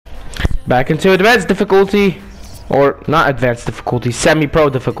Back into advanced difficulty. Or not advanced difficulty, semi-pro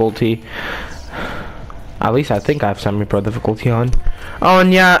difficulty. At least I think I have semi-pro difficulty on. Oh,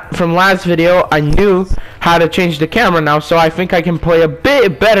 and yeah, from last video, I knew how to change the camera now, so I think I can play a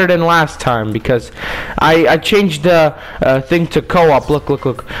bit better than last time, because I changed the thing to co-op.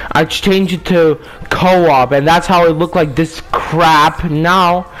 Look. I changed it to co-op, and that's how it looked like this crap.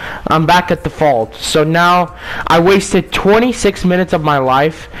 Now, I'm back at default. So now, I wasted 26 minutes of my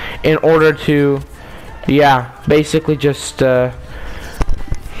life in order to, yeah, basically just, yeah,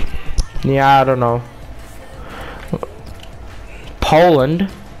 I don't know. Poland,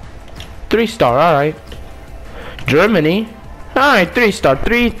 3-star, alright. Germany, alright, 3-star,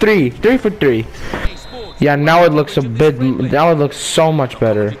 3 for 3. Yeah, now it looks now it looks so much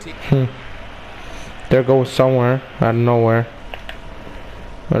better. There goes somewhere, out of nowhere.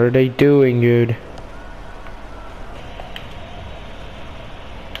 What are they doing, dude?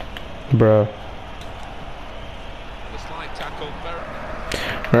 Bro.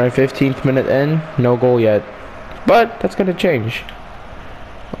 Alright, 15th minute in, no goal yet. But that's gonna change,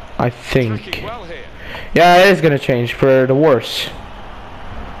 I think. Yeah, it is gonna change for the worse.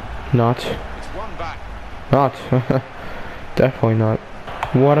 Not. Definitely not.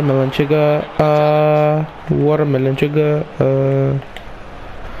 Watermelon sugar. Watermelon sugar.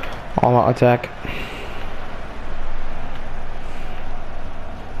 All out attack.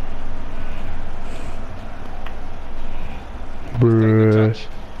 Bruh.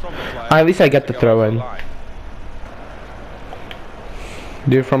 At least I get the throw in.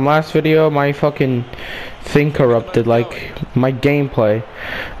 Dude, from last video, my fucking thing corrupted, like, my gameplay.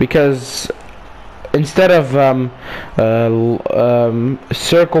 Because instead of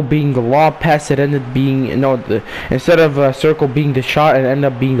circle being the law pass, it ended being, no, instead of circle being the shot, it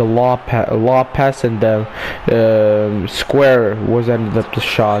ended up being the law pass, and the square was ended up the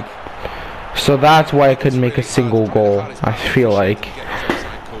shot. So that's why I couldn't make a single goal, I feel like.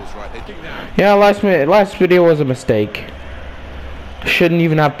 Yeah, last video was a mistake. Shouldn't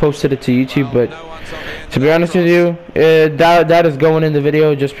even have posted it to YouTube, but to be honest with you, that is going in the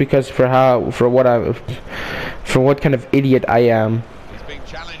video just because for what kind of idiot I am.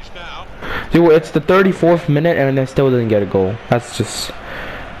 Dude, it's the 34th minute and I still didn't get a goal. That's just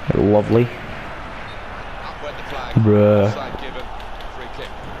lovely. Bruh.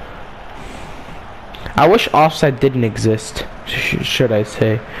 I wish offside didn't exist, should I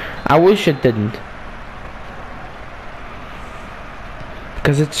say. I wish it didn't.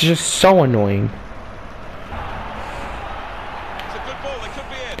 Because it's just so annoying.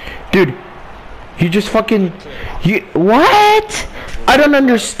 Dude, you just fucking... What? I don't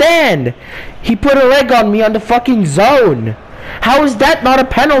understand. He put a leg on me on the fucking zone. How is that not a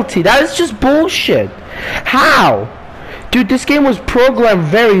penalty? That is just bullshit. How? Dude, this game was programmed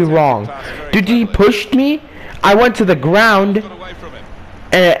very wrong. Dude, he pushed me. I went to the ground.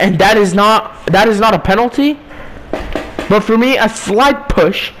 And that is not a penalty? But for me, a slight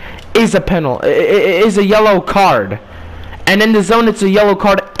push is a penalty. It is a yellow card, and in the zone, it's a yellow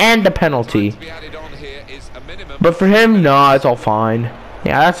card and a penalty. But for him, no, it's all fine.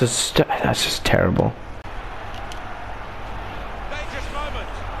 Yeah, that's just terrible.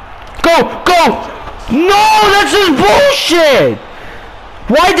 Go! No, that's just bullshit.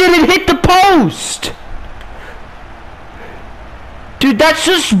 Why did it hit the post? Dude, that's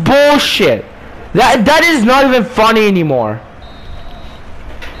just bullshit. That is not even funny anymore.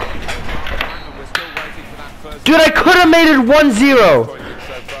 Dude, I could have made it 1-0.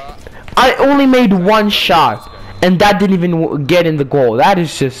 I only made one shot, and that didn't even get in the goal. That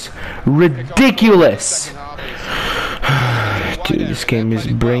is just ridiculous. Dude, this game is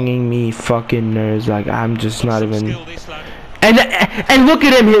bringing me fucking nerves. Like, I'm just not even. And look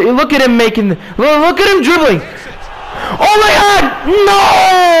at him here. Look at him making. Look at him dribbling. Oh my God!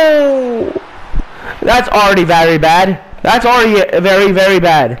 No! That's already very bad. That's already very, very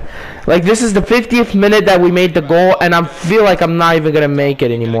bad. Like, this is the 50th minute that we made the goal, and I feel like I'm not even gonna make it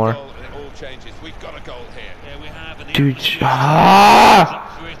anymore. Dude,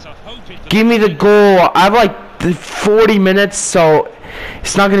 give me the goal. I have like 40 minutes, so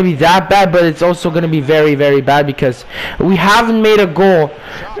it's not gonna be that bad, but it's also gonna be very, very bad because we haven't made a goal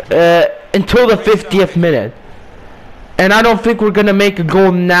until the 50th minute, and I don't think we're gonna make a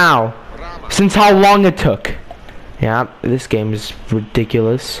goal now. Since how long it took. Yeah, this game is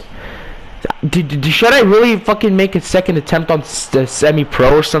ridiculous. Should I really fucking make a second attempt on the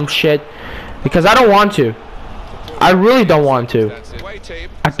semi-pro or some shit? Because I don't want to. I really don't want to.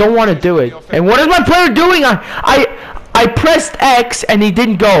 I don't want to do it. And what is my player doing? I pressed X and he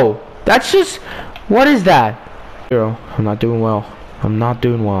didn't go. That's just... What is that? I'm not doing well. I'm not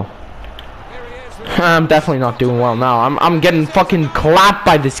doing well. I'm definitely not doing well now. I'm getting fucking clapped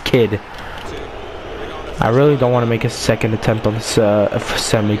by this kid. I really don't want to make a second attempt on this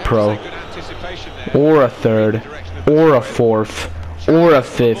semi-pro, or a third, or a fourth, or a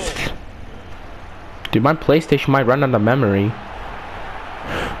fifth. Dude, my PlayStation might run out of memory.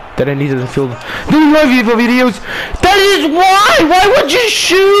 That I needed to film the FIFA videos. That is why! Why would you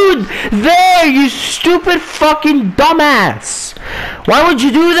shoot there, you stupid fucking dumbass? Why would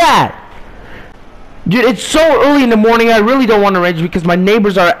you do that? Dude, it's so early in the morning, I really don't want to rage because my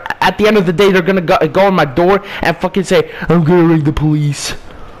neighbors are, at the end of the day, they're gonna go on my door and fucking say, I'm gonna ring the police.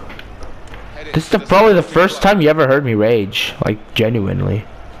 This is probably the first time you ever heard me rage. Like, genuinely.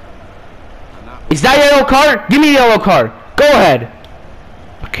 Is that yellow card? Give me a yellow card. Go ahead.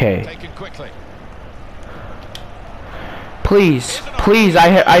 Okay. Please, please,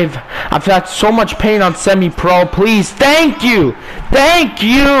 I've had so much pain on semi-pro. Please, thank you, thank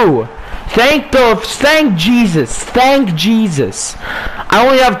you, thank Jesus, thank Jesus. I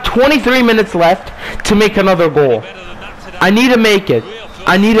only have 23 minutes left to make another goal. I need to make it.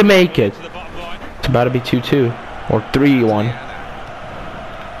 I need to make it. It's about to be 2-2 or 3-1.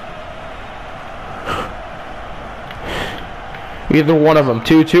 Either one of them,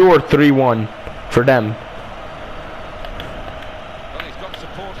 2-2 or 3-1 for them. Well, he's got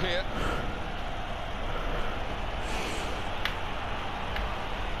support here.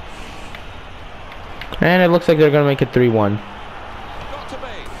 And it looks like they're gonna make it 3-1.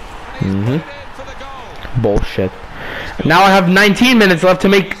 Bullshit. Now I have 19 minutes left to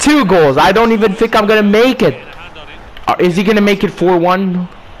make 2 goals. I don't even think I'm gonna make it. Is he gonna make it 4-1?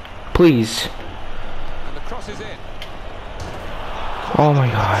 Please. And the cross is in. Oh my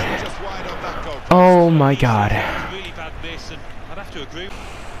god. Oh my god.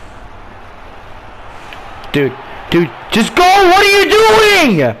 Dude, just go! What are you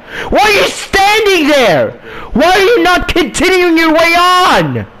doing? Why are you standing there? Why are you not continuing your way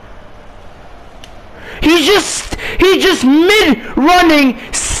on? He just mid-running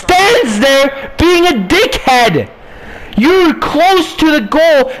stands there being a dickhead. You're close to the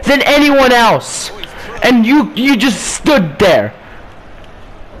goal than anyone else. And you just stood there.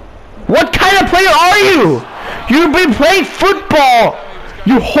 What kind of player are you? You've been playing football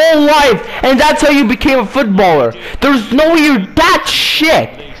your whole life, and that's how you became a footballer. There's no way you're that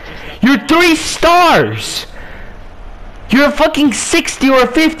shit. You're 3 stars. You're a fucking 60 or a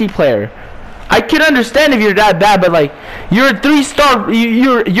 50 player. I can understand if you're that bad, but like, you're a 3-star.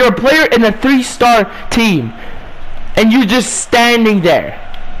 You're a player in a 3-star team, and you're just standing there.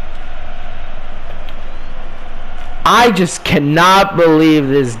 I just cannot believe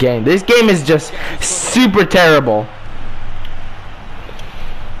this game. This game is just super terrible.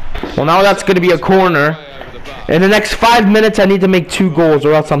 Well, now that's going to be a corner. In the next 5 minutes, I need to make 2 goals,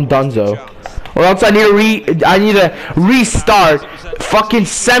 or else I'm donezo. Or else I need to restart fucking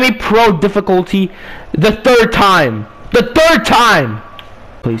semi-pro difficulty the 3rd time. The 3rd time.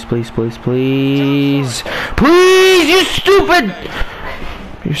 Please, please, please, please, please, you stupid!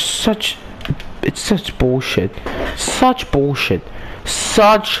 You're such. It's such bullshit. Such bullshit.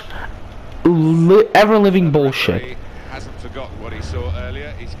 Such ever-living bullshit. He hasn't forgotten what he saw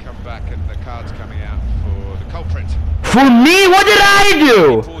earlier. He's come back and the card's coming out for the culprit. For me? What did I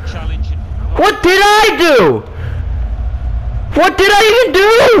do? What did I do? What did I even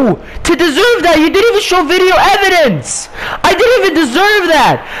do to deserve that? You didn't even show video evidence. I didn't even deserve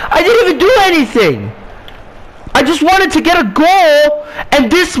that. I didn't even do anything. I just wanted to get a goal, and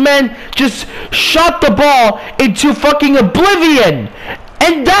this man just shot the ball into fucking oblivion.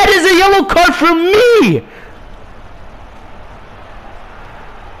 And that is a yellow card for me.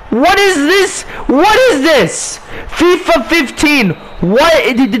 What is this? What is this? FIFA 15.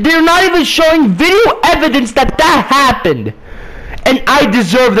 What? They're not even showing video evidence that happened. And I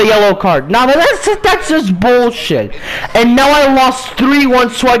deserve the yellow card. Now that's just bullshit. And now I lost 3-1,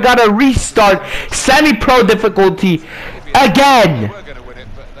 so I gotta restart semi-pro difficulty again.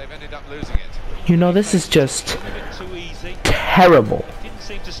 You know, this is just terrible. Didn't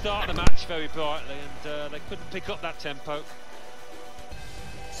seem to start the match very brightly, and they couldn't pick up that tempo.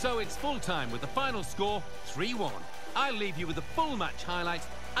 So it's full time with the final score 3-1. I'll leave you with the full match highlights,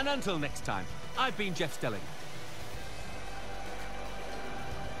 and until next time, I've been Jeff Stelling.